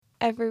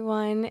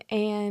everyone,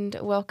 and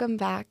welcome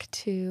back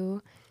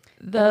to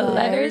The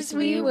Letters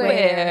We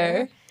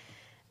Wear.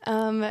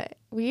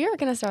 We are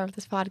going to start with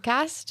this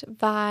podcast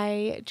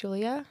by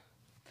Julia.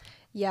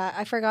 Yeah,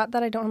 I forgot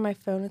that I don't have my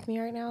phone with me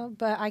right now,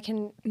 but I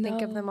can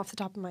think of them off the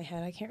top of my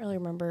head. I can't really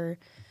remember.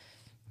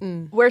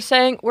 We're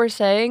saying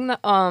the,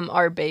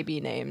 our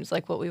baby names,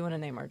 like what we want to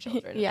name our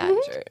children. Yeah. in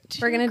the future.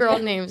 We're going to girl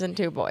names and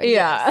 2 boys.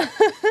 Yeah.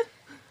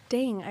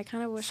 Dang, I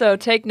kind of wish. So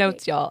take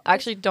notes, y'all.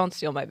 Actually, don't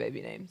steal my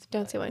baby names.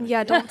 Don't steal mine.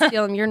 Yeah, don't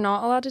steal them. You're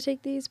not allowed to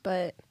take these,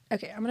 but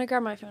okay, I'm going to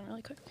grab my phone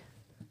really quick.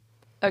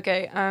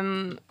 Okay,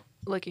 I'm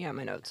looking at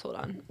my notes. Hold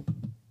on.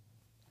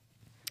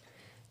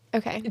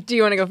 Okay. Do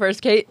you want to go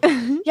first, Kate?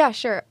 Yeah,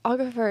 sure. I'll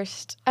go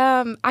first.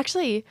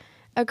 Actually,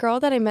 a girl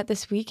that I met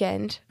this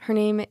weekend, her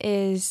name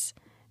is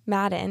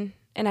Madden,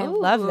 and I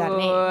love that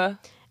name.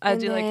 I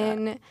do like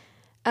that.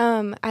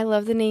 I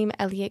love the name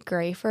Elliot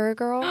Gray for a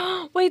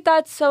girl. Wait,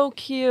 that's so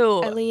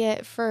cute.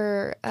 Elliot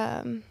for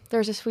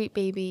there's a sweet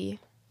baby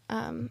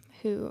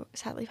who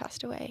sadly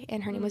passed away,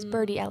 and her name was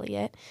Birdie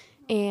Elliott.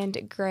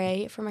 And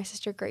Gray for my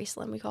sister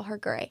Gracelyn, we call her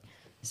Gray.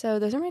 So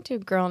those are my 2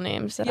 girl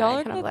names that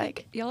I kind of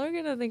like. Y'all are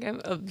gonna think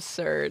I'm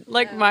absurd.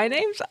 Like my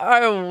names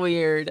are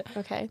weird.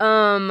 Okay.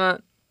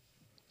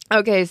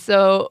 Okay,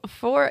 so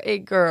for a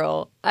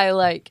girl, I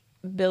like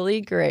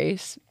Billy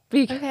Grace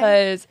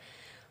because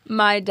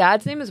my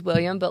dad's name is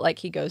William, but like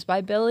he goes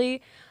by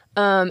Billy.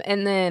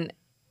 And then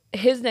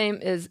his name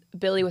is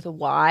Billy with a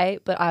Y,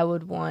 but I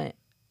would want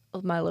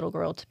my little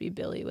girl to be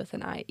Billy with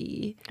an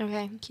IE.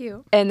 Okay.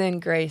 Cute. And then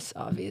Grace,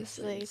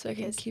 obviously, so I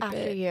can Because keep after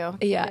it. you.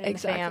 Yeah, Keep it in the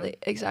fam.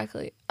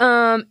 exactly.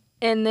 And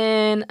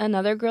then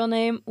another girl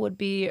name would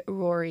be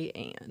Rory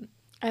Ann.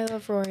 I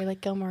love Rory,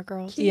 like Gilmore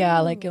Girls. Yeah,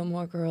 like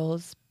Gilmore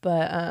Girls.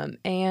 But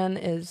Anne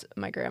is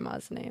my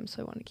grandma's name,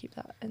 so I want to keep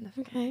that in the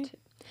family too.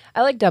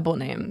 I like double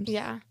names.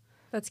 Yeah.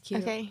 That's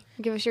cute. Okay.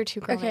 Give us your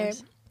 2 girl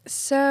names.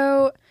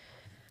 So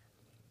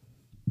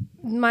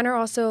mine are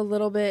also a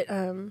little bit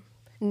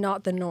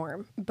not the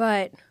norm,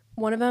 but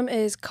one of them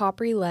is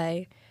Capri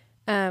Lay.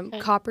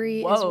 Capri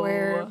is Whoa.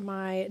 where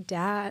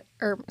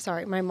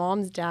my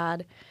mom's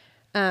dad,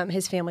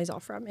 his family's all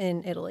from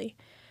in Italy.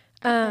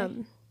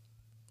 And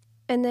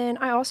then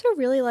I also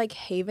really like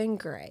Haven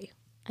Gray,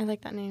 I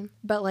like that name.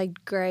 but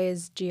like Gray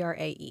is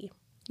Grae.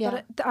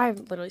 Yeah. But I have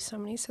literally so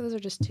many, so those are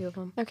just 2 of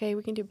them. Okay,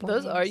 we can do boy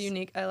Those names. are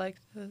unique. I like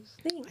those.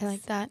 Thanks. I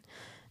like that.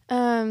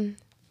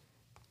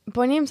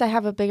 Boy names, I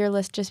have a bigger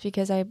list just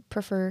because I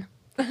prefer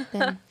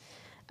them.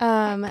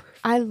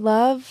 I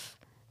love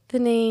the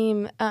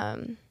name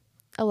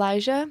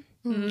Elijah,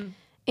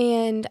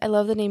 and I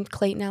love the name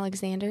Clayton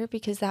Alexander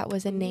because that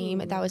was a name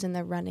that was in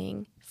the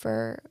running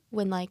for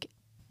when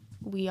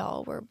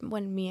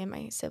when me and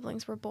my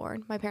siblings were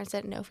born. My parents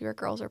didn't know if we were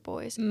girls or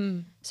boys,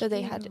 so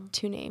they had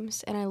 2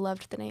 names, and I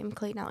loved the name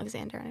Clayton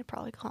Alexander, and I'd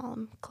probably call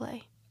him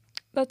Clay.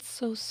 That's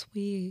so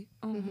sweet.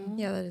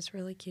 Yeah, that is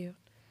really cute.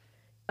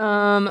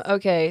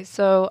 Okay,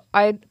 so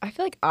I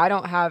feel like I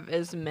don't have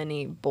as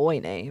many boy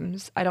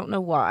names. I don't know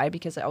why,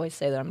 because I always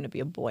say that I'm going to be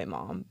a boy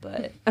mom,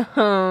 but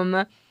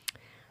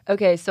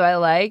okay, so I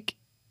like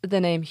the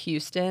name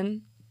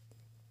Houston.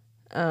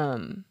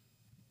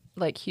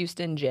 Like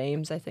Houston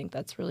James, I think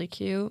that's really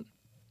cute.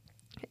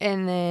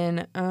 And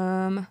then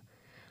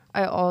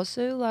I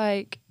also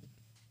like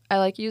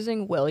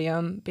using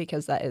William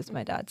because that is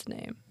my dad's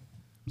name.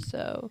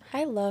 So,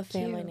 I love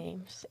family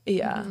names.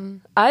 yeah.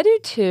 I do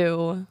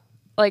too.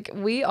 Like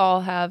we all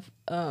have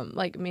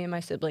like me and my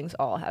siblings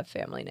all have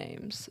family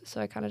names.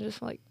 So I kind of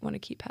just like want to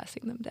keep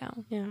passing them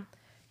down. Yeah.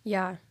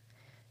 Yeah.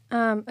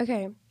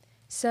 Okay.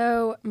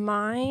 So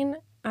mine,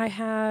 I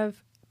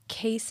have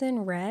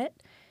Kayson Rhett,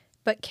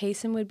 but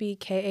Kayson would be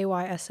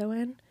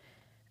Kayson.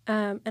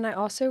 And I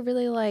also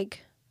really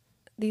like,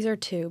 these are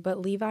 2, but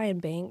Levi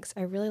and Banks.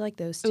 I really like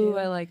those 2. Ooh,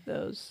 I like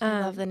those.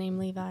 I love the name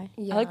Levi.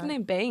 Yeah. I like the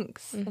name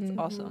Banks. That's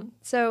awesome.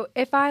 So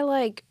if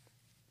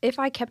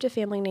I kept a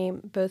family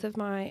name, both of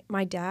my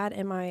dad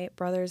and my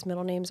brother's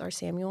middle names are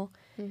Samuel.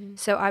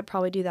 So I'd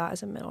probably do that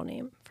as a middle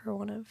name for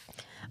one of.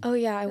 Oh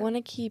yeah, I want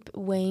to keep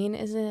Wayne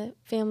as a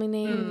family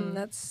name.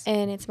 That's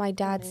And it's my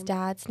dad's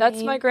dad's name.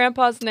 That's my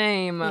grandpa's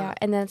name. Yeah,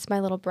 and that's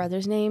my little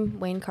brother's name,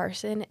 Wayne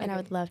Carson, and I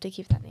would love to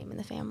keep that name in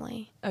the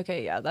family.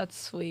 Okay, yeah, that's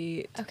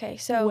sweet. Okay,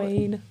 so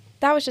Wayne.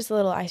 that was just a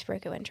little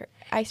icebreaker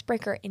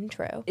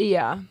intro.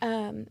 Yeah.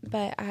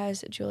 But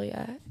as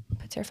Julia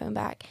puts her phone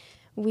back,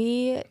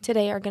 we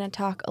today are going to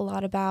talk a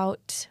lot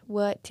about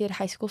what did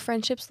high school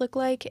friendships look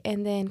like,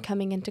 and then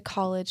coming into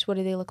college, what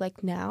do they look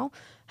like now?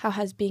 How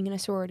has being in a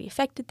sorority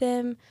affected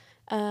them?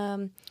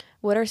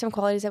 What are some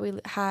qualities that we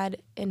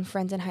had in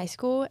friends in high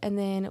school? And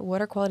then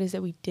what are qualities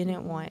that we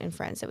didn't want in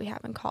friends that we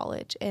have in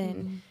college?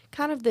 And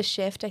kind of the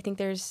shift, I think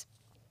it's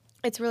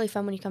really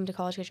fun when you come to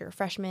college because you're a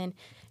freshman. And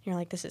you're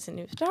like, this is a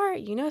new start.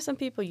 You know some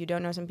people, you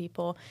don't know some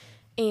people.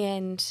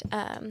 And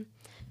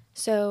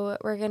so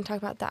we're going to talk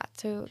about that.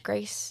 So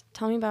Grace,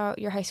 tell me about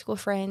your high school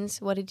friends.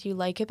 What did you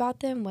like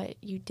about them? What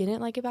you didn't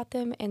like about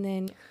them? And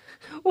then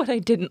What I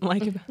didn't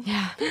like about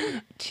yeah.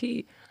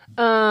 Gee.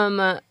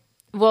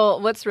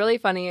 Well, what's really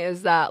funny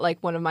is that like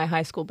one of my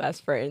high school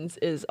best friends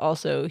is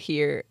also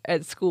here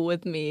at school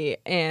with me,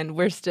 and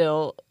we're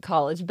still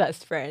college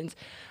best friends.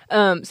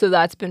 So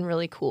that's been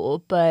really cool.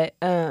 But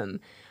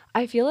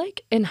I feel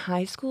like in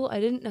high school, I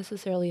didn't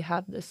necessarily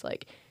have this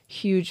like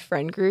huge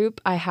friend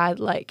group. I had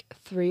like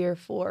 3 or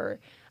 4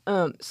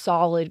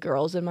 solid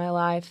girls in my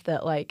life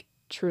that like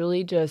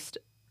truly just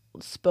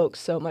spoke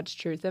so much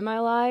truth in my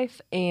life,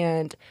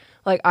 and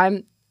like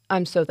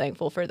I'm so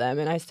thankful for them,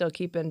 and I still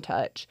keep in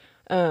touch.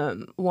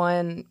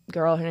 One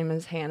girl, her name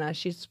is Hannah.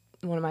 She's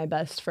one of my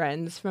best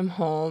friends from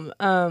home.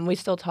 We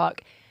still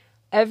talk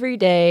every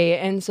day,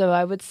 and so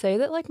I would say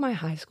that like my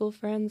high school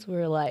friends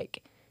were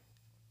like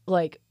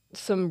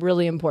some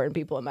really important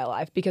people in my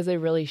life because they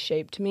really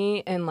shaped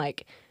me and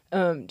like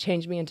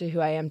changed me into who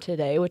I am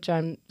today, which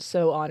I'm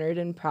so honored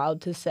and proud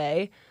to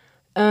say.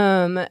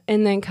 And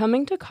then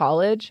coming to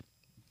college,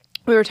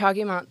 we were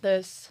talking about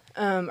this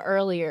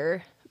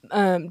earlier,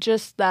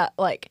 just that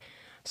like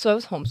so I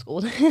was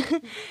homeschooled.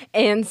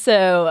 And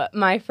so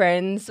my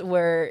friends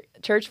were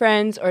church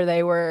friends or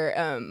they were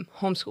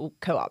homeschool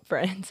co-op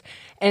friends.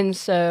 And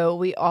so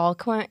we all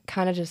kind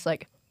of just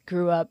like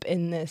grew up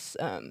in this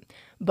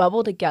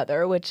bubble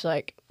together, which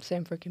like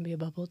Sanford can be a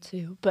bubble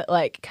too. But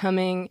like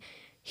coming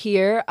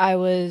here, I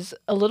was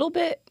a little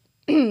bit,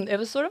 it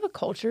was sort of a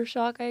culture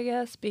shock, I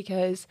guess,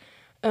 because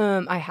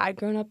I had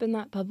grown up in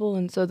that bubble.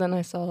 And so then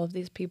I saw all of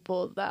these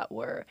people that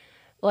were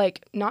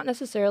like not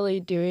necessarily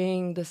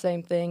doing the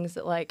same things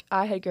that like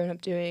I had grown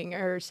up doing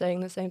or saying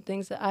the same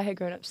things that I had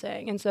grown up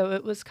saying. And so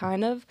it was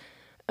kind of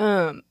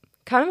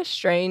a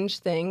strange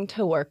thing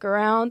to work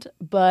around,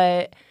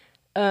 but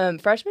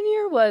freshman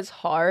year was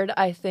hard,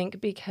 I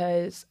think,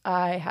 because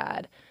I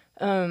had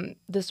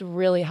this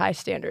really high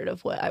standard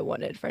of what I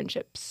wanted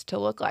friendships to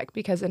look like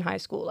because in high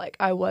school, like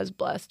I was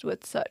blessed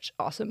with such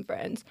awesome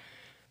friends.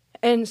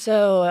 And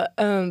so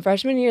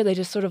freshman year, they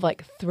just sort of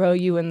like throw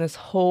you in this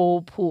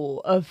whole pool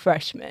of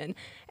freshmen.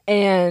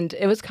 And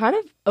it was kind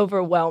of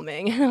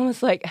overwhelming. And I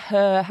was like,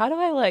 how do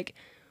I like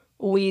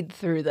weed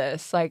through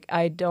this? Like,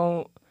 I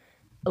don't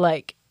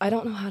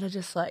know how to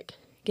just like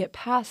get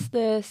past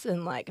this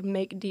and like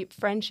make deep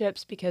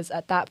friendships because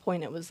at that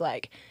point it was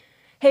like,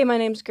 hey, my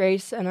name's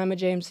Grace and I'm a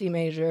JMC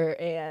major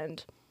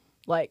and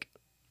like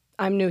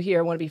I'm new here,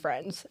 I want to be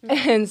friends.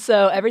 Mm-hmm. And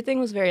so everything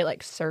was very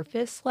like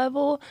surface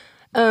level.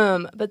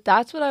 But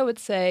that's what I would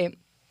say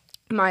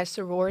my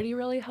sorority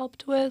really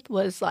helped with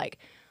was like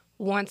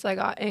once I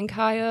got in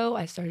Chi-O,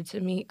 I started to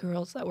meet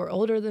girls that were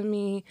older than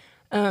me.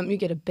 You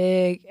get a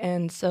big,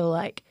 and so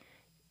like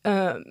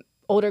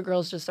older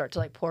girls just start to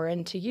like pour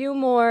into you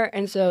more.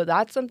 And so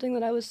that's something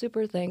that I was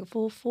super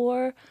thankful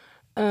for.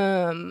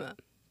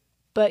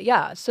 But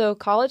yeah, so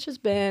college has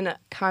been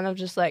kind of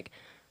just like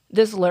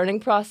this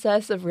learning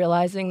process of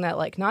realizing that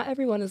like not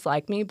everyone is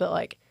like me, but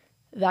like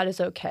that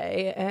is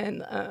okay.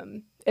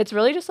 And it's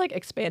really just like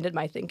expanded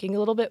my thinking a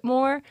little bit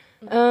more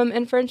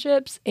in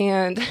friendships.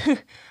 And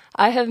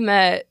I have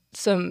met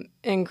some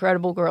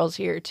incredible girls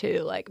here too,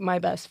 like my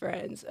best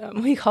friends.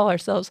 We call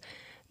ourselves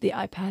the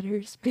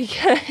iPadders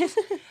because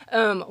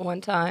one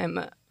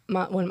time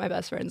one of my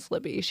best friends,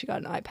 Libby, she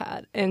got an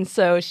iPad. And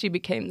so she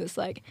became this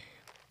like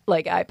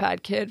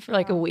iPad kid for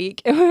like a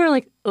week. And we were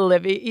like,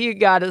 Libby, you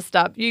gotta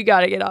stop. You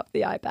gotta get off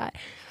the iPad.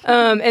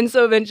 And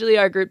so eventually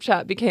our group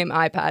chat became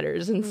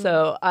iPadders. And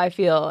so I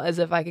feel as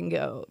if I can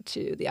go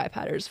to the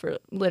iPadders for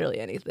literally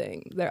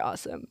anything. They're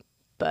awesome.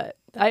 But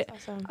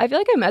awesome. I feel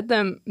like I met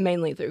them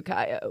mainly through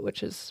Chi-O,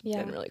 which has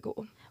been really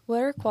cool.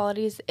 What are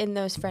qualities in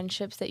those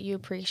friendships that you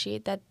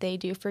appreciate that they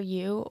do for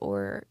you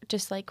or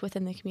just like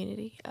within the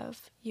community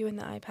of you and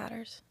the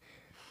iPadders?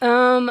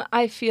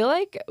 I feel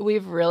like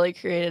we've really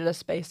created a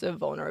space of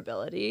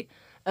vulnerability.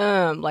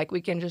 Like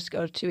we can just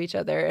go to each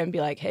other and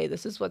be like, hey,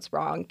 this is what's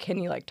wrong. Can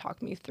you like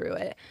talk me through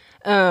it?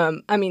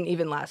 I mean,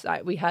 even last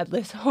night we had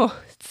this whole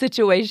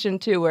situation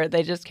too where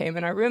they just came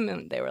in our room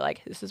and they were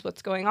like, this is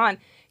what's going on.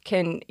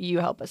 Can you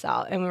help us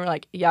out? And we were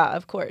like, yeah,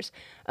 of course.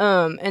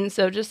 And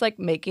so just like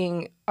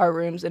making our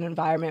rooms an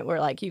environment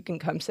where like you can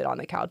come sit on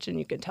the couch and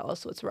you can tell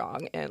us what's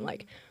wrong and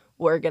like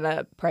we're going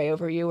to pray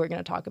over you. We're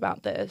going to talk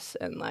about this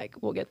and like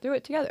we'll get through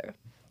it together.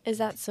 Is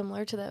that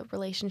similar to the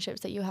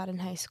relationships that you had in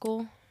high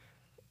school?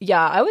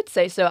 Yeah, I would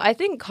say so. I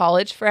think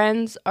college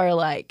friends are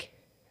like,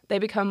 they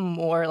become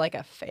more like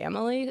a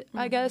family,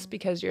 I guess,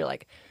 because you're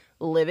like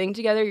living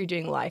together, you're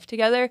doing life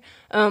together.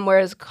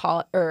 Whereas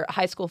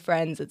high school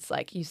friends, it's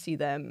like you see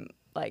them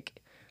like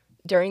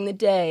during the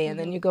day and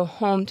then you go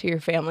home to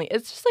your family.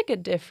 It's just like a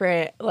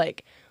different,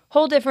 like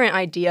whole different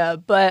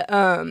idea. But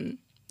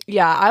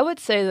yeah, I would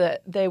say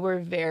that they were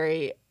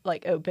very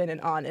like open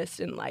and honest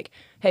and like,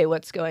 hey,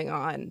 what's going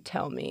on?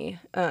 Tell me.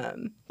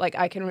 Like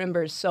I can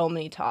remember so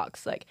many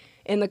talks like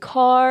in the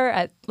car,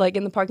 at like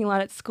in the parking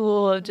lot at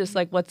school of just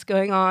like what's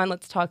going on,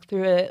 let's talk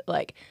through it,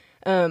 like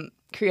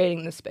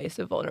creating this space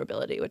of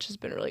vulnerability, which has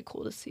been really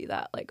cool to see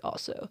that like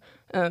also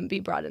be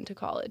brought into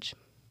college.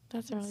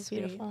 That's really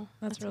beautiful.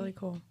 That's really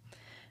cool.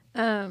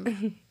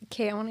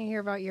 Kate, I want to hear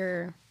about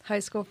your high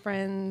school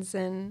friends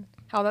and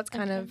how that's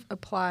kind of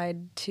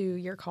applied to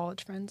your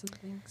college friends and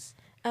things.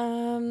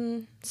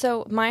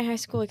 So my high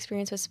school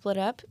experience was split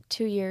up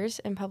 2 years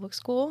in public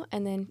school,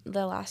 and then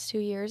the last 2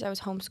 years I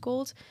was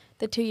homeschooled.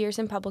 The 2 years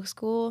in public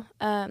school,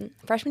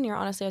 freshman year,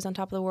 honestly, I was on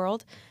top of the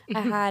world.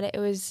 It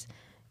was,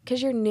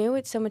 because you're new,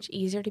 it's so much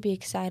easier to be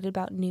excited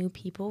about new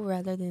people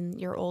rather than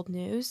your old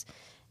news.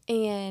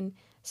 And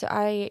so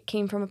I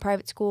came from a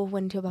private school,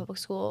 went into a public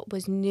school,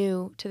 was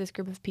new to this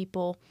group of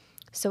people.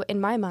 So in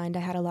my mind,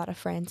 I had a lot of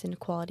friends and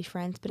quality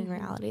friends, but in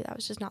reality, that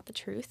was just not the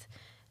truth.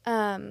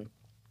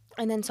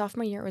 And then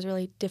sophomore year, it was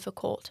really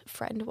difficult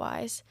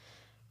friend-wise.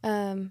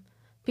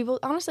 People,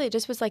 honestly, it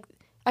just was like,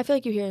 I feel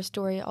like you hear a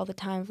story all the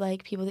time of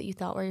like people that you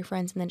thought were your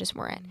friends and then just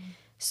weren't.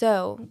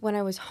 So when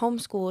I was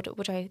homeschooled,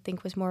 which I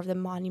think was more of the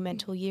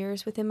monumental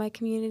years within my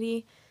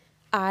community,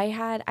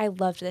 I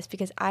loved this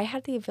because I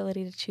had the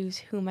ability to choose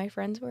who my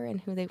friends were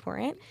and who they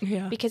weren't.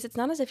 Yeah. Because it's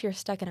not as if you're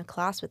stuck in a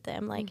class with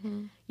them. Like,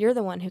 you're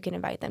the one who can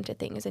invite them to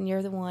things, and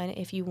you're the one,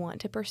 if you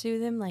want to pursue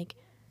them, like,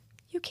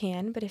 you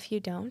can, but if you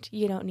don't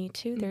need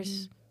to.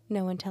 There's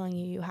no one telling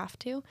you you have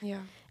to. Yeah.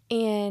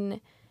 And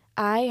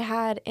I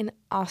had an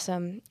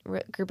awesome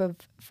group of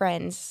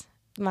friends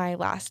my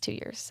last 2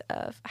 years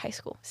of high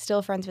school.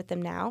 Still friends with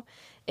them now.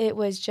 It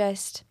was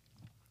just,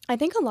 I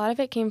think a lot of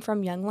it came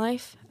from Young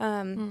Life,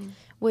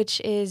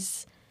 which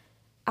is,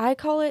 I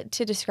call it,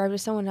 to describe to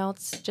someone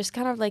else, just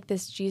kind of like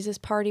this Jesus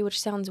party, which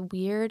sounds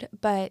weird,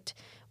 but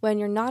when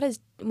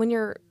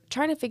you're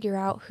trying to figure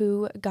out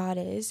who God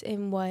is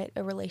and what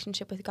a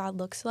relationship with God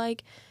looks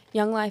like,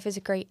 Young Life is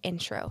a great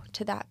intro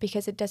to that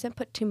because it doesn't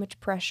put too much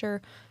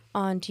pressure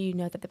on, do you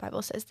know that the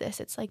Bible says this?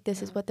 It's like,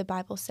 this is what the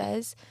Bible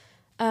says.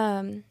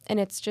 And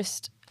it's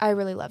just, I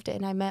really loved it.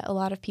 And I met a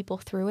lot of people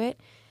through it.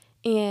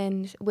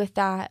 And with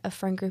that, a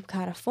friend group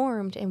kind of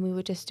formed, and we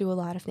would just do a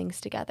lot of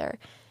things together.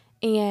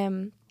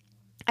 And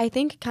I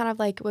think kind of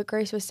like what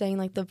Grace was saying,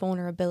 like the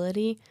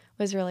vulnerability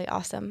was really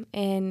awesome.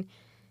 And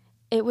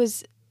it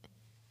was,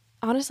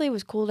 honestly, it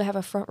was cool to have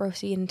a front row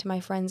seat into my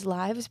friends'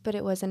 lives, but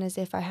it wasn't as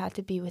if I had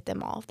to be with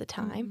them all of the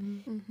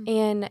time.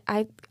 And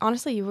I,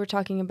 honestly, you were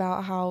talking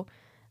about how,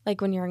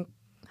 like, when you're in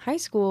high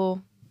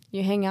school,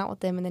 you hang out with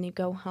them and then you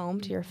go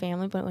home to your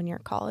family, but when you're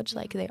at college,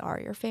 like, they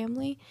are your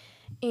family.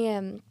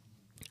 And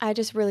I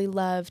just really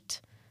loved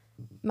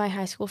my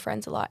high school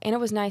friends a lot. And it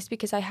was nice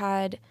because I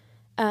had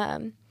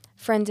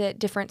friends at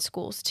different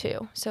schools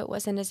too. So it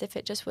wasn't as if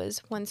it just was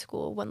one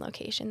school, one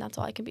location. That's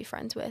all I could be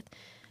friends with.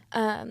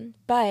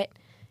 But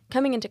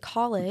coming into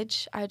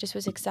college, I just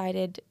was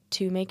excited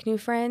to make new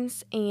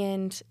friends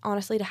and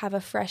honestly to have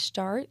a fresh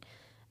start.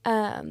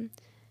 And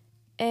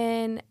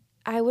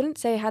I wouldn't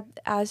say I had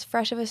as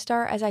fresh of a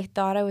start as I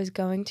thought I was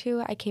going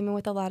to. I came in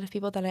with a lot of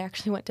people that I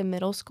actually went to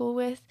middle school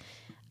with.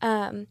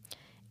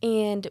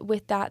 And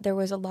with that, there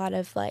was a lot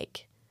of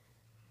like,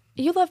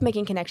 you love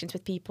making connections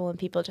with people, and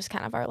people just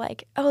kind of are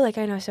like, oh, like,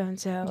 I know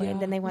so-and-so. Yeah. And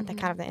then they want the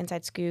kind of the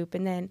inside scoop.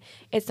 And then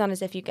it's not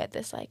as if you get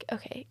this like,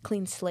 okay,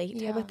 clean slate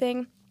type of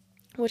thing,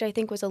 which I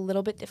think was a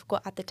little bit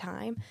difficult at the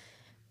time.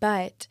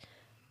 But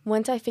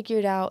once I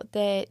figured out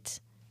that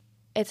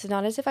it's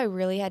not as if I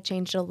really had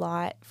changed a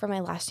lot from my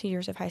last 2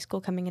 years of high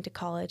school coming into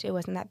college, it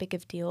wasn't that big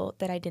of a deal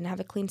that I didn't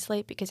have a clean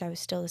slate because I was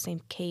still the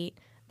same Kate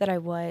that I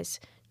was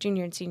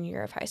junior and senior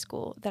year of high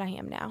school that I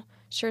am now.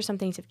 Sure, some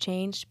things have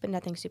changed, but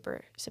nothing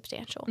super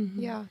substantial.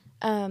 Yeah.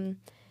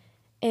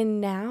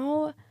 And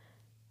now,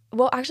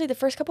 well, actually, the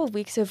first couple of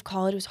weeks of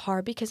college was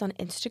hard because on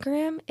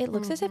Instagram, it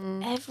looks as if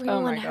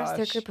everyone has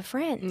their group of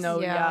friends.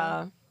 No,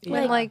 yeah.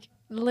 When, like,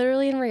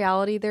 literally in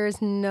reality, there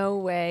is no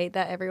way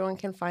that everyone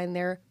can find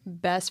their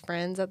best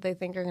friends that they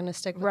think are going to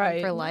stick with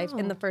them for life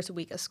in the first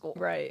week of school.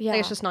 Right. Yeah.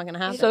 Like, it's just not going to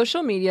happen.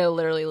 Social media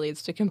literally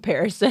leads to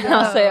comparison.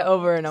 I'll say it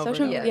over and over.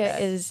 Social and over. media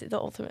is the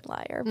ultimate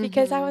liar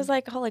because I was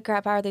like, holy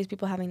crap, how are these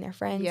people having their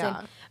friends? Yeah.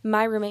 And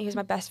my roommate, who's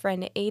my best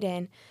friend,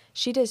 Aiden,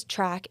 she does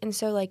track. And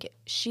so, like,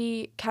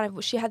 she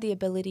had the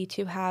ability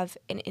to have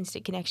an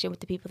instant connection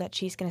with the people that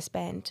she's going to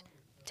spend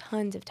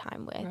tons of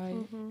time with.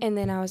 Right. And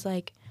then I was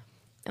like,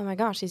 oh my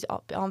gosh,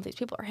 all of these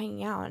people are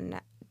hanging out,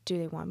 and do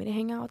they want me to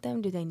hang out with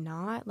them? Do they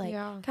not? Like,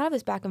 kind of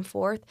this back and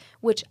forth,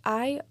 which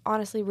I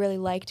honestly really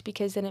liked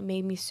because then it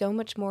made me so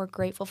much more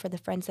grateful for the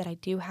friends that I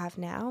do have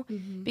now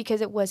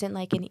because it wasn't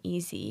like an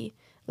easy,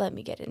 let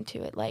me get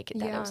into it, like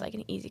that it was like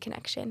an easy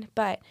connection.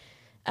 But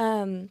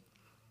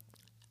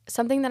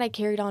something that I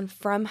carried on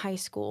from high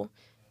school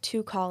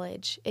to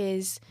college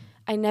is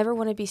I never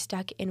want to be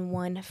stuck in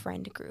one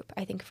friend group.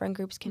 I think friend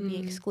groups can be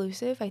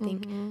exclusive. I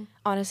think,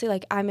 honestly,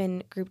 like, I'm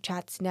in group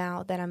chats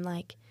now that I'm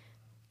like,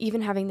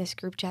 even having this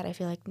group chat, I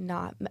feel like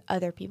not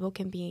other people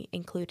can be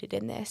included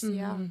in this.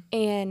 Yeah.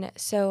 And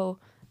so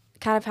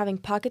kind of having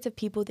pockets of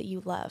people that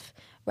you love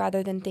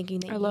rather than thinking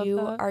that you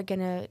are going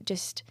to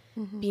just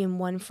be in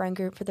one friend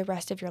group for the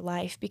rest of your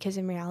life, because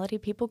in reality,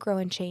 people grow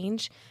and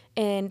change.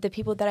 And the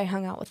people that I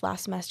hung out with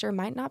last semester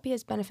might not be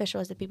as beneficial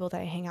as the people that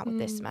I hang out with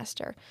this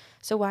semester.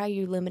 So why are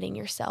you limiting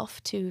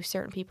yourself to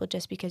certain people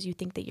just because you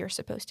think that you're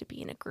supposed to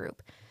be in a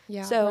group?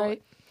 Yeah. So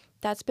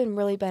that's been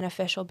really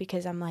beneficial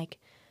because I'm like,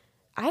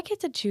 I get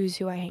to choose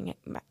who I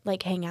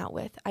hang out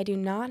with. I do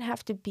not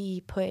have to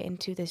be put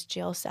into this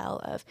jail cell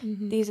of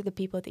these are the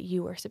people that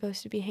you are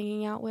supposed to be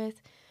hanging out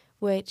with,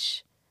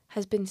 which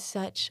has been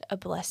such a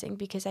blessing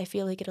because I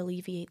feel like it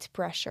alleviates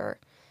pressure,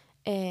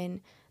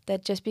 and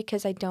that just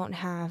because I don't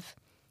have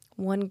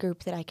one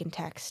group that I can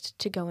text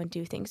to go and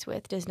do things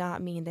with does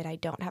not mean that I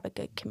don't have a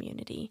good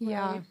community.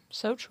 Yeah. Right.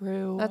 So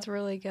true. That's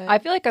really good. I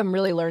feel like I'm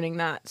really learning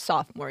that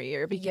sophomore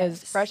year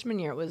because Yes. freshman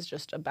year was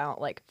just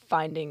about like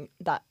finding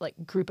that like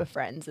group of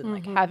friends and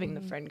like having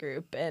the friend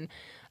group, and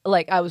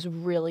like I was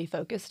really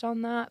focused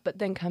on that. But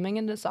then coming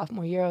into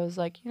sophomore year, I was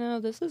like,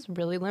 this is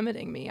really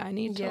limiting me. I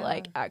need to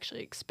like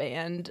actually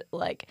expand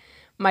like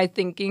my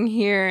thinking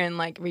here and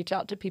like reach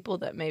out to people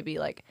that maybe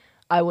like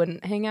I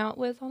wouldn't hang out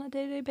with on a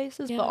day-to-day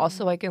basis, but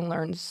also I can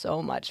learn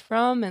so much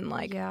from, and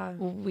like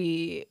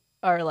we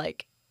are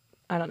like,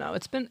 I don't know,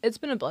 it's been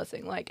a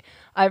blessing. Like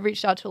I've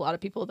reached out to a lot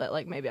of people that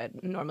like maybe I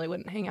normally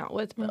wouldn't hang out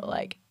with, but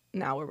like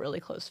now we're really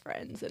close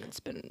friends, and it's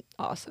been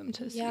awesome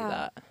to see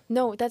that.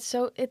 No,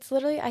 it's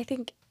literally, I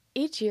think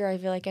each year I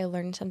feel like I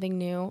learn something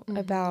new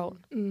about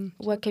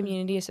what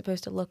community is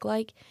supposed to look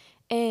like,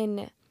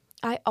 and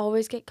I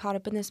always get caught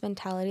up in this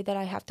mentality that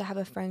I have to have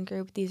a friend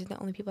group. These are the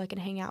only people I can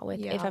hang out with.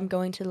 If I'm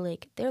going to the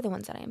lake, they're the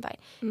ones that I invite.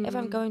 If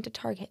I'm going to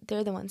Target,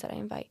 they're the ones that I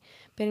invite.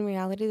 But in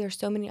reality, there's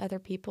so many other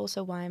people,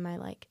 so why am I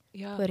like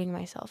putting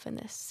myself in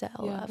this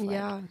cell of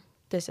like,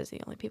 this is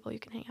the only people you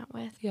can hang out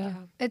with? Yeah.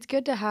 It's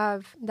good to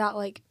have that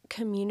like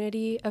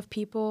community of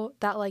people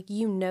that like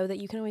that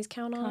you can always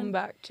count on. Come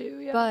back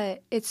to,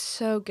 But it's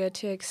so good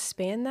to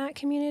expand that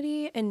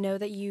community and know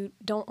that you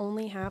don't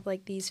only have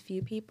like these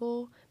few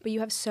people, but you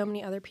have so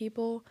many other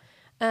people.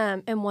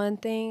 And one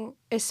thing,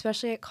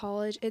 especially at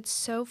college, it's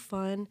so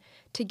fun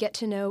to get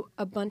to know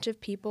a bunch of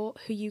people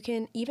who you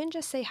can even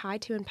just say hi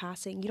to in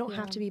passing. You don't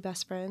have to be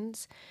best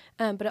friends,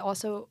 but it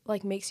also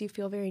like makes you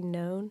feel very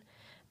known.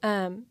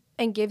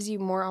 And gives you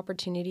more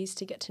opportunities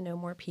to get to know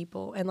more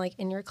people. And like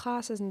in your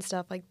classes and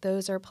stuff, like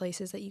those are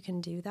places that you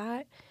can do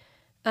that.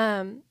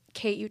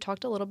 Kate, you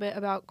talked a little bit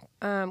about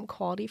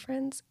quality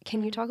friends.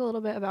 Can you talk a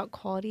little bit about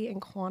quality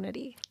and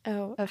quantity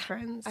of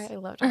friends? I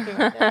love talking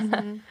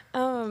about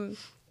this.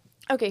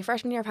 Okay,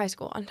 freshman year of high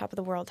school, on top of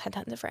the world, had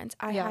tons of friends.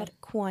 I had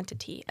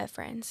quantity of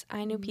friends.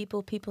 I knew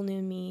people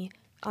knew me.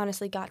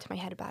 Honestly, got to my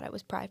head about it,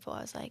 was prideful.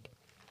 I was like,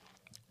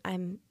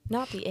 I'm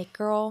not the it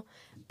girl,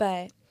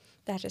 but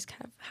that's just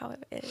kind of how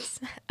it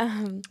is.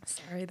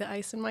 Sorry, the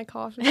ice in my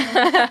coffee.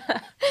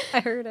 I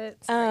heard it.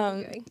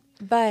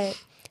 But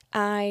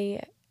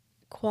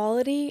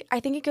quality, I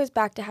think it goes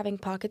back to having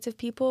pockets of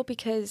people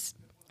because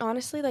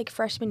honestly, like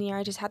freshman year,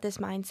 I just had this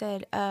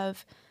mindset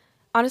of,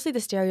 honestly, the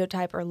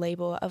stereotype or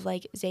label of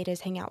like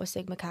Zetas hang out with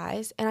Sigma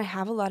Chi's. And I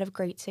have a lot of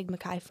great Sigma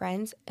Chi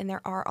friends, and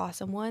there are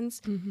awesome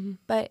ones,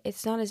 but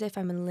it's not as if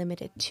I'm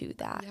limited to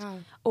that. Yeah.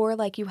 Or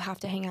like you have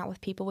to hang out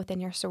with people within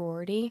your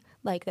sorority,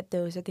 like that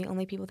those are the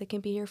only people that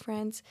can be your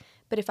friends.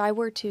 But if I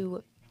were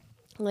to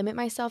limit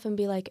myself and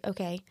be like,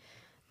 okay,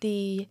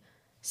 the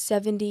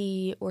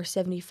 70 or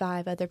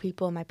 75 other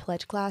people in my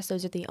pledge class,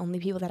 those are the only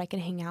people that I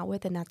can hang out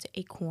with, and that's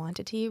a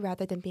quantity,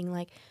 rather than being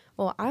like,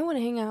 well, I want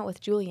to hang out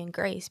with Julie and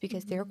Grace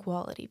because they're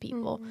quality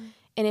people.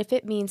 And if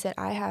it means that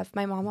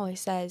my mom always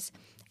says,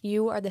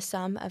 you are the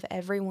sum of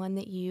everyone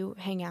that you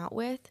hang out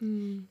with,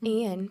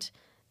 and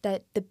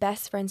that the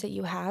best friends that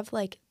you have,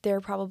 like,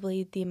 they're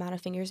probably the amount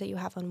of fingers that you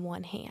have on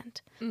one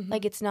hand.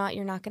 Like,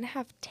 you're not going to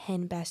have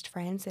 10 best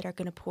friends that are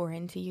going to pour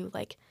into you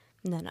like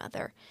none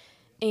other.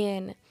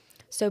 And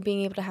so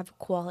being able to have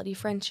quality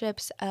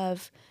friendships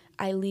of,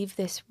 I leave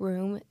this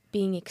room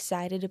being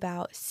excited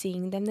about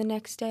seeing them the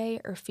next day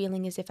or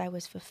feeling as if I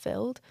was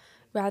fulfilled,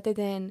 rather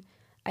than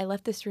I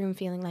left this room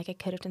feeling like I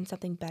could have done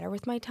something better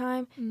with my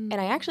time. And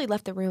I actually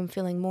left the room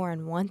feeling more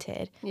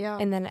unwanted. Yeah.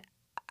 And then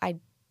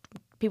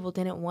people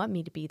didn't want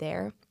me to be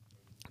there.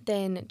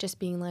 Then just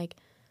being like,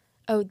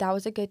 oh, that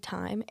was a good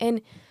time.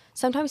 And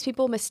sometimes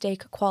people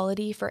mistake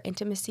quality for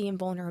intimacy and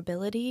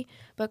vulnerability,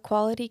 but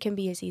quality can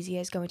be as easy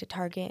as going to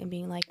Target and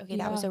being like, okay,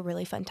 that was a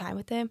really fun time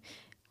with them.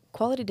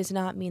 Quality does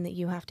not mean that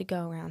you have to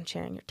go around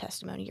sharing your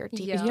testimony, your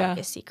deepest,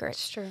 darkest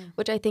secrets,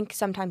 which I think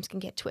sometimes can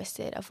get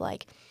twisted of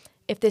like,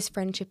 if this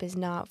friendship is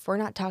not, if we're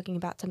not talking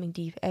about something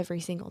deep every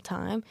single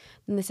time,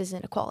 then this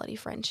isn't a quality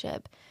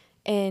friendship.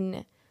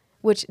 And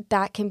which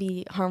that can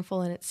be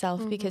harmful in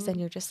itself because then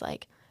you're just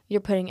like,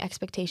 you're putting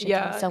expectations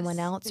on someone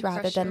else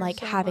rather than like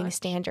having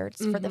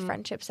standards for the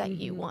friendships that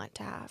you want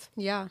to have.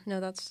 Yeah, no,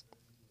 that's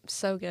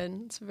so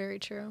good. It's very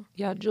true.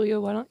 Yeah, Julia,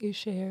 why don't you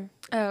share?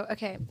 Oh,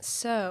 okay.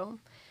 So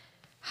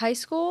high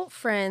school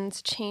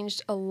friends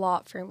changed a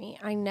lot for me.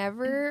 I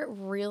never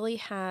really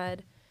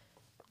had,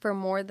 for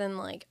more than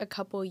like a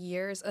couple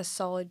years, a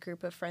solid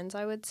group of friends,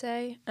 I would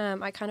say.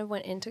 I kind of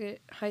went into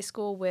high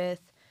school with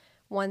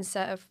one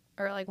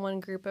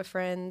group of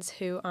friends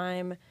who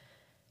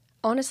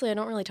honestly, I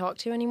don't really talk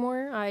to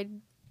anymore. I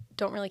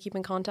don't really keep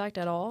in contact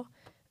at all,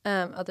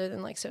 other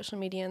than like social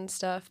media and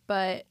stuff.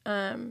 But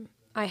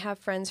I have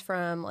friends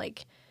from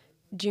like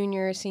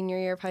junior, senior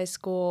year of high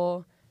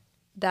school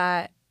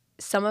that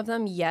some of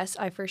them, yes,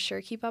 I for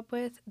sure keep up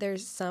with.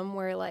 There's some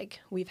where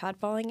like we've had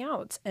falling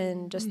outs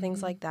and just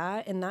things like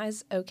that, and that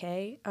is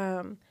okay.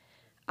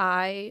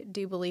 I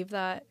do believe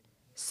that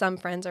some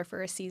friends are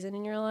for a season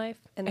in your life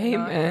and they're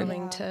not Amen.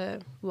 going to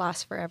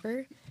last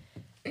forever.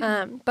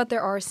 But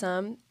there are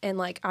some, and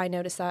like I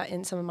noticed that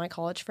in some of my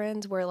college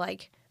friends where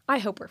like I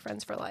hope we're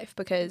friends for life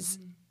because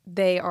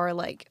they are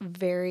like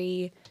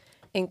very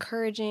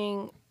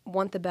encouraging,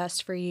 want the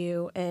best for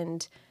you,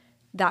 and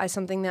that is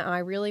something that I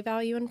really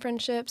value in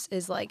friendships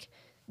is like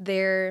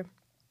their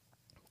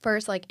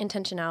first like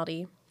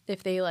intentionality.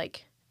 If they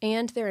like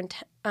and their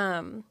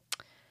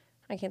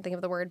I can't think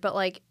of the word, but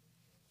like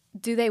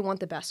do they want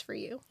the best for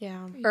you?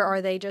 Yeah. Or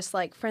are they just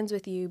like friends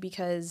with you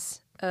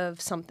because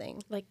of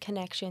something? Like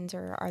connections,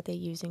 or are they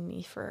using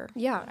me for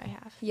Yeah. what I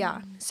have?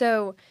 Yeah.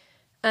 So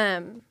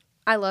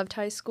I loved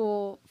high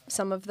school.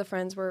 Some of the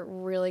friends were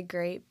really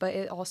great, but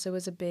it also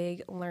was a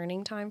big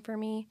learning time for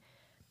me.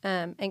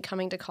 And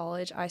coming to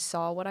college, I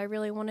saw what I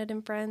really wanted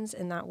in friends,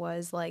 and that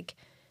was like,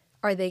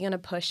 are they going to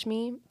push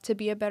me to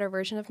be a better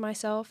version of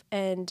myself?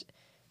 And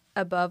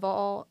above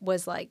all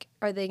was like,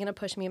 are they going to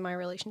push me in my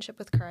relationship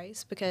with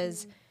Christ?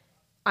 Because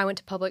I went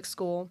to public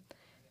school.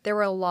 There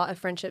were a lot of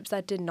friendships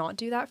that did not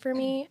do that for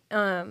me.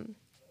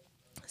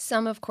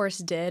 Some, of course,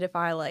 did if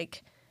I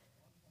like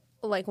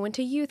went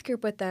to youth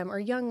group with them or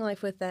young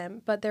life with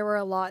them. But there were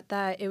a lot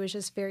that it was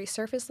just very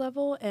surface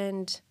level,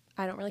 and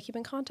I don't really keep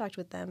in contact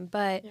with them.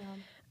 But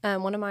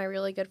one of my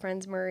really good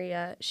friends,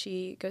 Maria,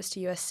 she goes to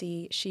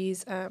USC.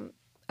 She's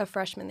a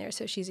freshman there,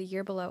 so she's a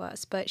year below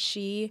us. But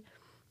she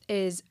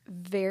is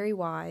very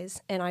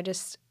wise, and I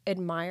just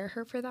admire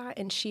her for that.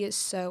 And she is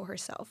so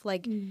herself.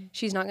 Like,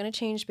 she's not going to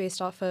change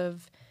based off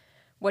of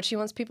what she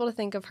wants people to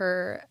think of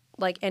her,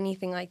 like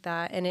anything like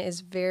that. And it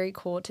is very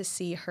cool to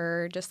see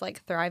her just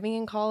like thriving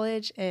in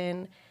college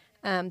and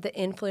the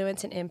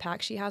influence and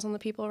impact she has on the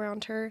people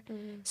around her.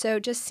 So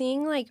just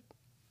seeing like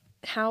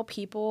how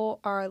people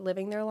are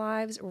living their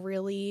lives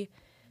really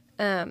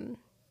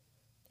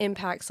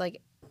impacts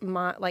like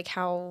my like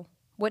how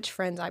which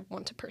friends I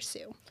want to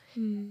pursue.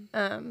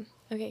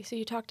 Okay, so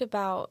you talked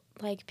about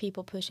like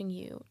people pushing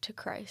you to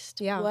Christ.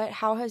 Yeah.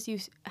 How have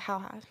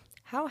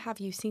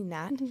you seen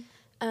that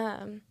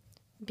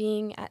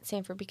being at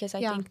Sanford? Because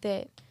I think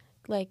that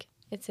like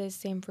it says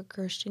Sanford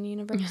Christian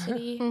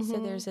University, so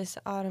there's this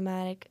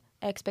automatic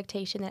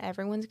expectation that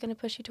everyone's going to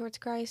push you towards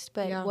Christ.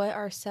 But what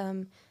are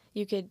some,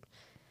 you could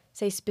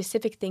say,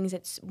 specific things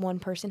that one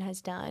person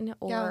has done,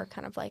 or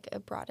kind of like a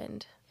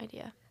broadened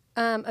idea?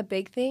 A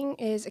big thing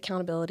is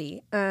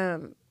accountability.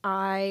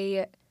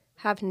 I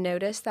have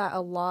noticed that a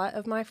lot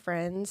of my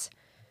friends,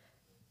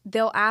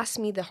 they'll ask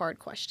me the hard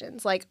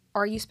questions. Like,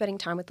 are you spending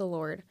time with the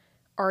Lord?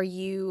 Are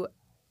you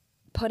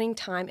putting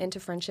time into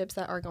friendships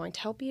that are going to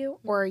help you?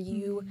 Or are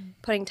you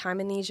putting time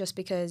in these just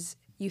because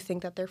you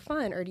think that they're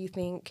fun? Or do you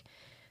think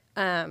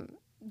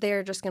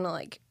they're just going to,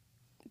 like,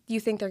 you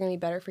think they're going to be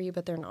better for you,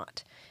 but they're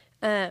not?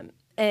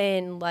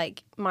 And,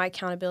 like, my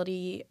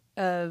accountability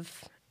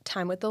of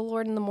time with the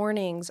Lord in the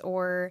mornings,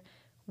 or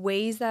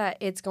ways that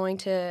it's going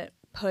to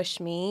push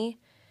me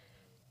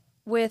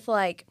with,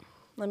 like,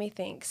 let me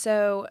think.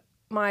 So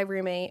my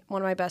roommate,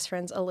 one of my best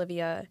friends,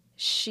 Olivia,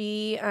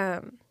 she's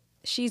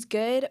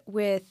good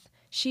with,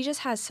 she just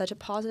has such a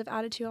positive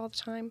attitude all the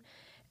time,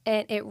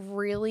 and it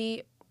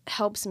really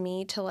helps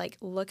me to like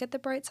look at the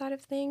bright side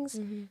of things.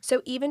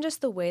 So even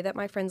just the way that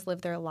my friends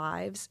live their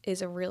lives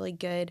is a really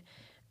good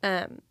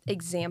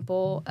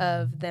example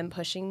of them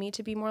pushing me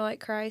to be more like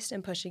Christ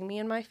and pushing me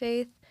in my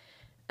faith.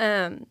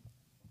 And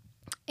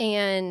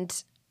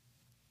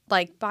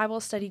like Bible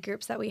study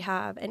groups that we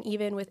have, and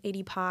even with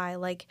AD Pi,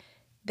 like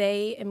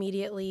they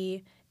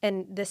immediately,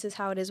 and this is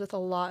how it is with a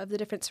lot of the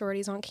different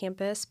sororities on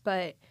campus,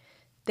 but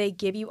they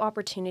give you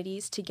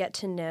opportunities to get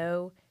to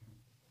know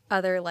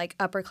other like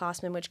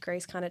upperclassmen, which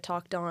Grace kind of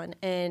talked on,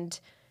 and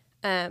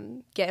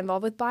get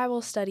involved with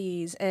Bible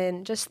studies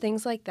and just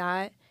things like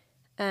that.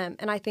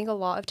 And I think a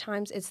lot of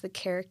times it's the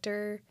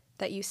character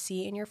that you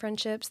see in your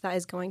friendships that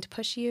is going to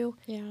push you.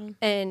 Yeah.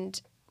 And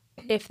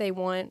if they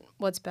want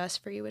what's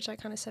best for you, which I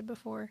kind of said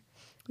before.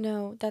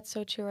 No, that's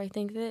so true. I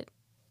think that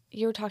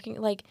you're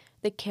talking like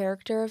the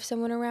character of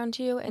someone around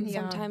you, and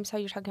sometimes how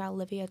you're talking about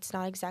Olivia, it's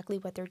not exactly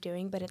what they're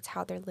doing, but it's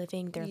how they're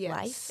living their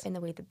life and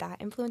the way that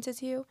that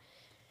influences you.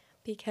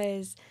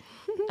 Because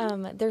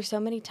there's so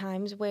many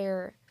times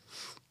where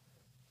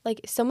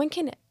like someone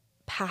can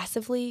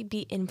passively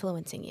be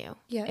influencing you,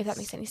 if that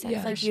makes any sense.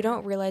 Yeah, like you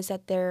don't realize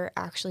that they're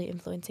actually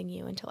influencing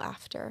you until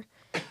after.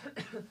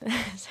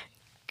 Sorry,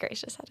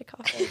 Grace just had to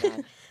cough really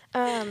bad.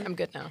 I'm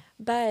good now.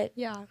 But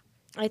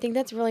I think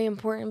that's really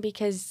important,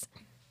 because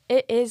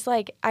it is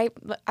like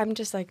I'm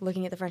just like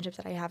looking at the friendships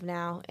that I have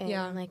now, and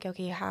I'm like,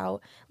 okay, how,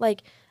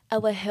 like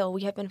Ella Hill,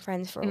 we have been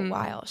friends for a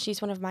while.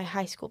 She's one of my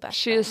high school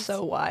best friends. She is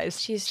so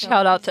wise. She's so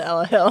Shout out to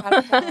Ella Hill. Shout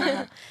out to Ella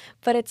Hill.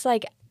 But it's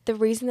like the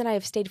reason that I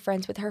have stayed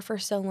friends with her for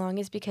so long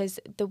is because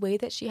the way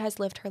that she has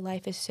lived her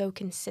life is so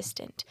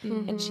consistent.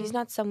 And she's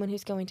not someone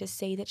who's going to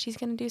say that she's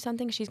going to do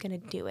something. She's going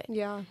to do it.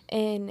 Yeah.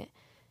 And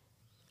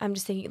I'm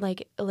just thinking,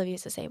 like,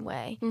 Olivia's the same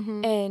way.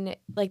 Mm-hmm. And,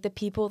 like, the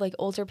people, like,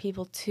 older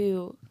people,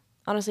 too,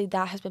 honestly,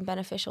 that has been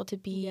beneficial to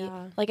be.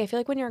 Yeah. Like, I feel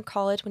like when you're in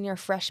college, when you're a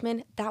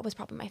freshman, that was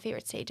probably my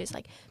favorite stage, is,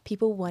 like,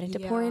 people wanted to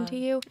pour Yeah. into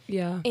you.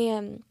 Yeah.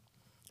 And,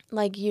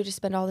 like, you just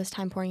spend all this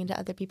time pouring into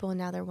other people, and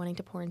now they're wanting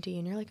to pour into you.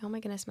 And you're like, oh, my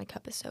goodness, my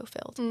cup is so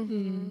filled.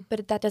 Mm-hmm.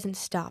 But that doesn't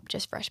stop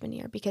just freshman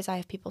year, because I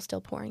have people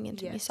still pouring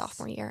into me Yes.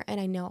 sophomore year. And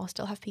I know I'll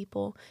still have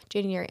people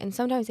junior year. And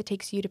sometimes it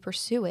takes you to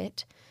pursue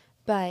it,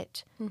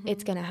 but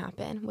it's going to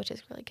happen, which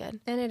is really good.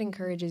 And it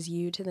encourages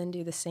you to then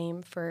do the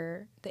same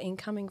for the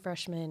incoming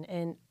freshmen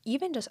and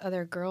even just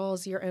other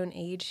girls your own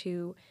age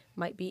who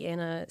might be in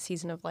a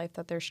season of life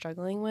that they're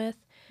struggling with.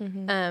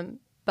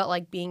 But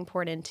like being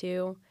poured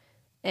into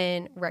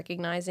and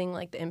recognizing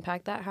like the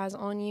impact that has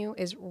on you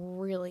is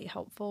really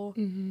helpful.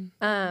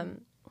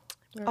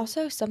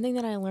 Also, something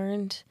that I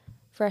learned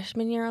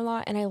freshman year a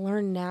lot, and I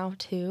learn now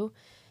too,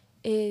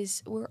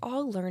 is we're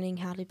all learning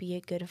how to be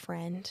a good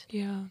friend.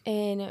 Yeah.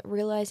 And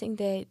realizing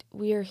that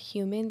we are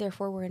human,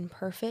 therefore we're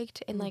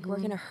imperfect, and like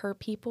we're gonna hurt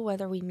people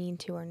whether we mean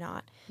to or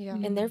not. Yeah.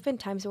 And there have been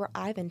times where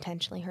I've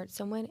intentionally hurt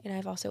someone, and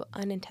I've also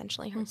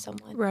unintentionally hurt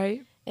someone.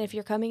 Right. And if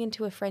you're coming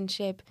into a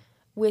friendship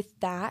with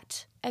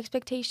that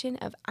expectation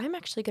of I'm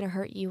actually going to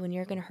hurt you and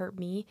you're going to hurt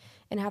me,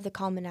 and have the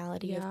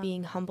commonality of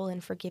being humble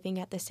and forgiving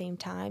at the same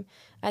time,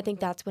 I think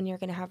that's when you're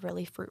going to have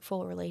really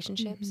fruitful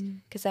relationships,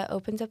 because that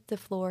opens up the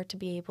floor to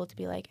be able to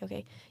be like,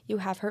 okay, you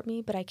have hurt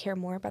me, but I care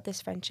more about this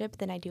friendship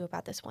than I do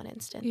about this one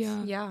instance.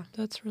 Yeah. Yeah.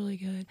 That's really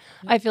good.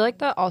 I feel like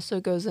that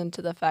also goes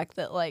into the fact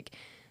that like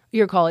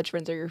your college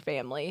friends are your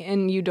family,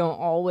 and you don't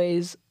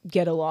always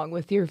get along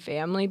with your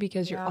family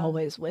because you're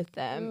always with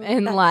them.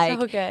 And that's like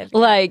so good.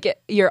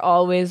 like you're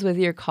always with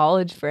your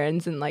college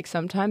friends, and like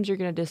sometimes you're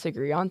going to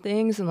disagree on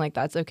things, and like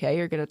that's okay.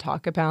 You're going to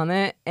talk about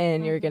it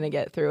and you're going to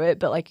get through it,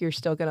 but like you're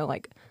still going to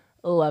like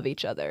love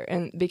each other,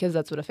 and because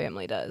that's what a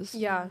family does.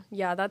 Yeah.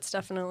 Yeah. That's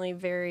definitely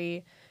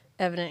very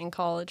evident in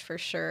college for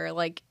sure.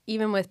 Like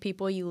even with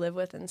people you live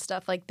with and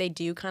stuff, like they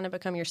do kind of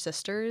become your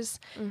sisters,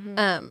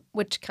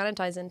 which kind of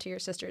ties into your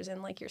sisters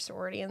and like your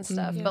sorority and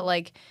stuff. But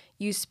like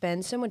you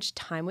spend so much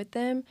time with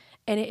them,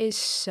 and it is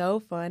so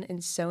fun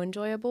and so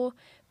enjoyable.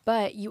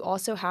 But you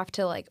also have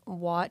to like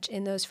watch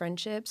in those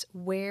friendships,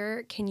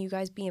 where can you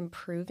guys be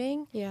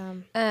improving? Yeah.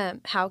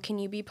 How can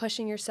you be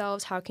pushing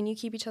yourselves? How can you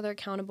keep each other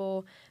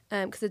accountable?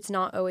 Because it's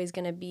not always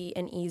going to be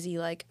an easy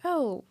like,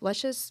 oh,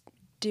 let's just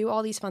do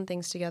all these fun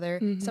things together.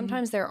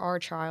 Sometimes there are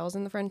trials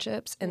in the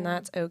friendships, and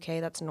that's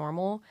okay. That's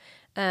normal.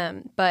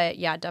 But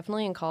yeah,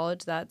 definitely in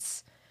college,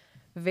 that's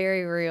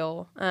very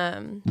real.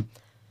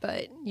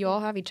 But you all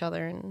have each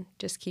other, and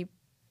just keep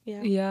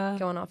Yeah.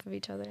 going off of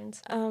each other. And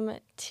stuff.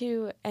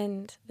 To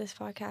end this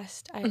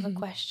podcast, I have a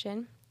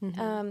question.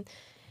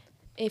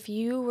 If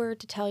you were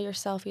to tell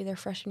yourself either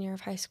freshman year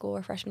of high school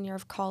or freshman year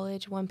of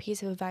college one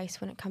piece of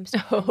advice when it comes to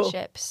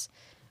friendships,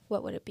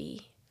 what would it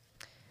be?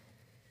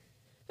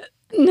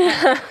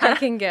 I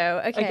can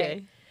go.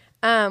 Okay.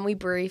 Okay. We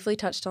briefly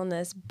touched on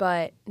this,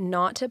 but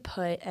not to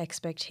put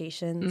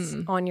expectations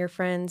on your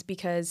friends,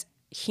 because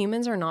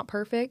humans are not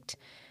perfect.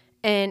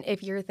 And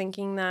if you're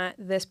thinking that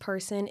this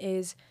person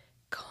is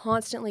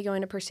constantly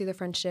going to pursue the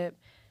friendship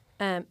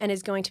and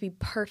is going to be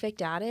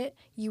perfect at it,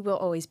 you will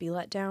always be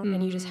let down.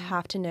 And you just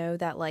have to know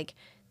that like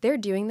they're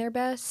doing their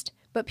best,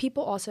 but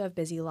people also have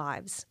busy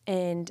lives,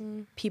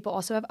 and people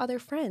also have other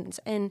friends,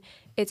 and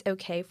it's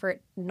okay for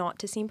it not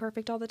to seem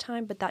perfect all the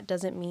time, but that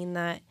doesn't mean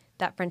that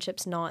that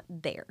friendship's not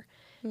there.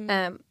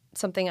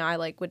 Something I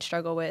like would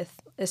struggle with,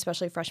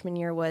 especially freshman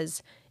year,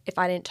 was if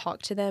I didn't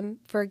talk to them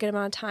for a good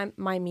amount of time,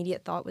 my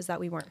immediate thought was that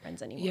we weren't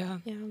friends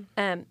anymore. Yeah.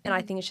 And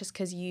I think it's just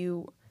because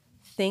you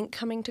think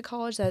coming to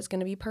college that it's going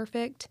to be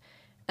perfect,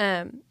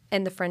 and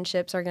the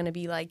friendships are going to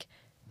be like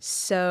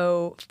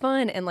so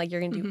fun, and like you're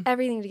going to do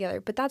everything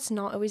together. But that's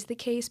not always the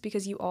case,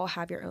 because you all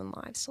have your own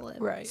lives to live.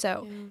 Right.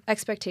 So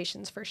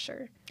expectations for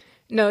sure.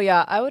 No,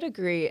 yeah, I would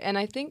agree. And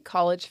I think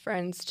college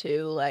friends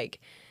too, like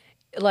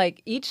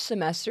each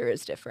semester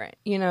is different,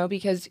 you know,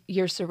 because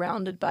you're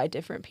surrounded by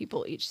different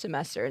people each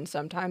semester, and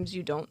sometimes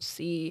you don't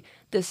see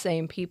the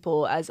same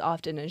people as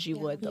often as you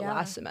would the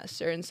last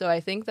semester. And so I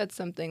think that's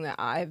something that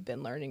I've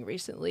been learning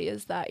recently,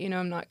 is that, you know,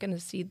 I'm not going to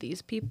see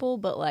these people,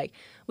 but like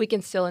we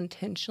can still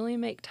intentionally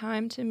make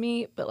time to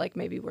meet, but like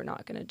maybe we're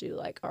not going to do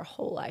like our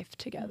whole life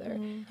together.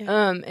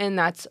 And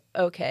that's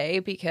okay,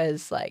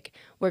 because like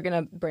we're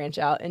going to branch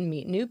out and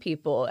meet new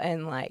people,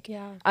 and like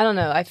I don't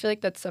know, I feel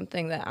like that's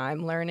something that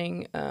I'm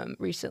learning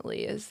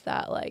recently, is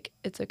that like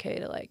it's okay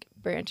to like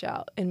branch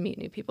out and meet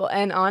new people.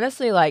 And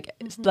honestly, like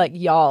like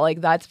y'all,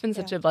 like that's been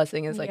such a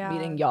blessing, is like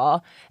meeting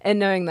y'all and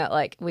knowing that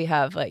like we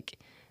have like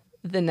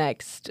the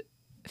next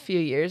few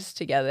years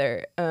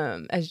together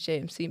as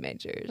JMC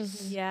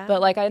majors. Yeah.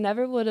 But like I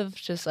never would have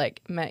just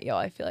like met y'all,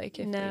 I feel like,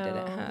 if we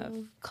didn't have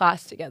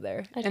class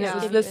together. And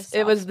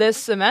it was this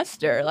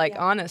semester, like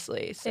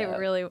honestly. So. It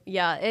really,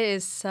 it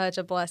is such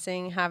a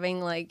blessing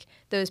having like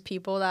those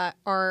people that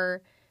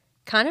are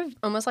kind of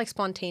almost like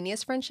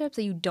spontaneous friendships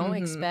that you don't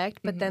expect,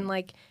 but then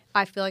like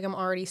I feel like I'm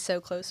already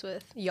so close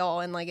with y'all,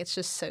 and like it's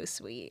just so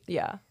sweet.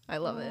 Yeah. I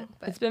love it.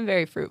 But It's been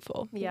very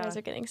fruitful. You guys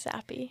are getting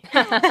sappy.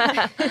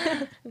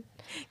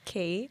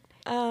 Kate.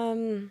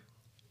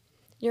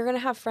 You're going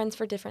to have friends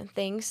for different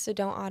things, so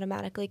don't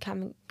automatically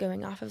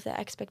going off of the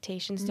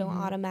expectations. Don't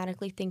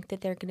automatically think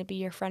that they're going to be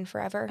your friend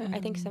forever. I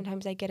think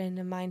sometimes I get in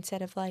a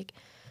mindset of like,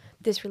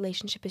 this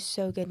relationship is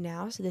so good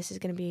now, so this is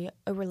going to be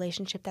a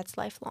relationship that's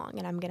lifelong,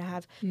 and I'm going to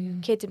have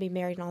kids and be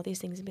married and all these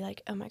things and be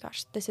like, oh my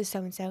gosh, this is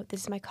so-and-so.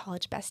 This is my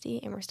college bestie,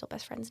 and we're still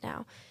best friends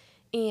now.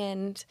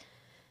 And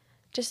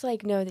just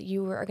like know that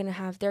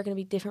there are going to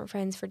be different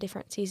friends for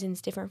different seasons,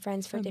 different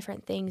friends for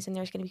different things, and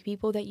there's going to be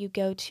people that you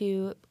go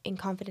to in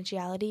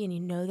confidentiality and you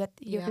know that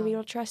you're going to be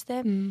able to trust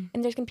them,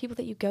 and there's going to be people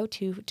that you go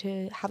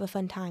to have a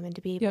fun time and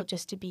to be able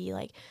just to be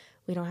like,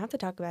 we don't have to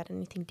talk about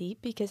anything deep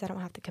because I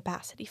don't have the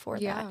capacity for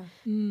that.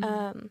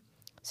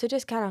 So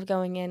just kind of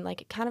going in,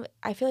 like,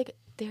 I feel like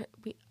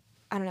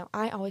I don't know,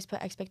 I always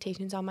put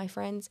expectations on my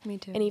friends. Me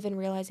too. And even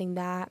realizing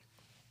that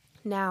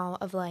now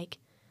of like,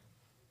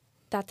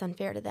 that's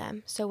unfair to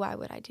them, so why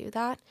would I do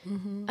that?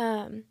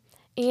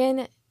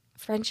 And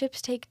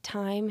friendships take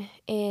time,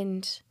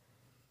 and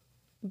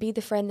be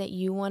the friend that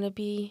you want to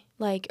be,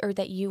 like, or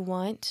that you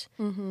want,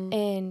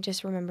 and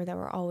just remember that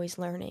we're always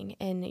learning,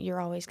 and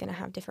you're always going to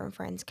have different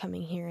friends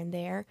coming here and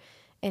there,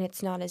 and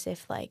it's not as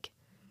if, like,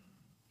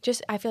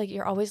 just, I feel like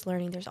you're always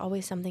learning. There's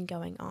always something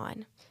going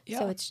on. Yeah.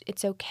 So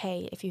it's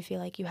okay if you feel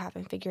like you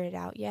haven't figured it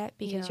out yet,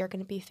 because you're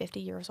going to be 50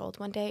 years old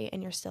one day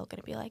and you're still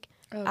going to be like,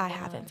 I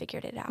haven't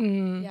figured it out.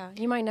 Yeah,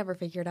 you might never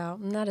figure it out,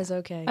 and that is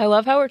okay. I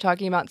love how we're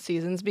talking about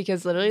seasons,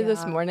 because literally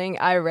this morning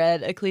I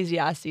read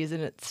Ecclesiastes,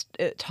 and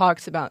it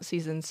talks about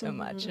seasons so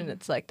much, and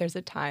it's like there's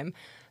a time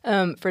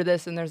for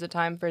this and there's a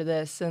time for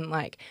this, and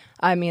like,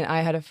 I mean,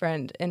 I had a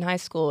friend in high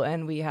school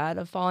and we had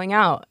a falling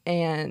out,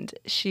 and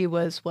she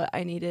was what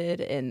I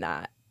needed in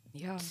that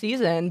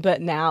season,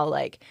 but now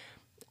like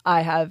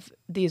I have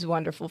these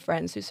wonderful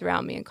friends who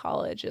surround me in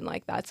college, and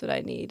like that's what I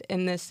need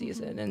in this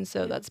season. And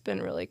so that's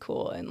been really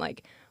cool, and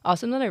like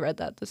awesome that I read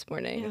that this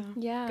morning.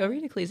 Yeah. Go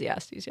read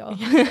Ecclesiastes, y'all.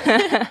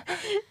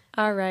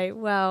 All right.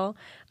 Well,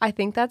 I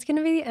think that's going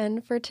to be the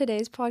end for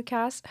today's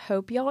podcast.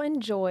 Hope y'all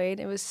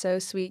enjoyed. It was so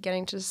sweet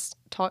getting to just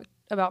talk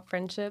about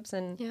friendships,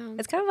 and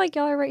it's kind of like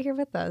y'all are right here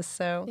with us.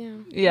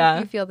 So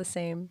Yeah. you feel the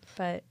same.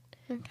 But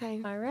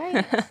Okay. all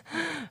right.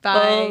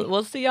 Bye.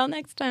 We'll see y'all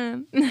next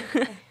time.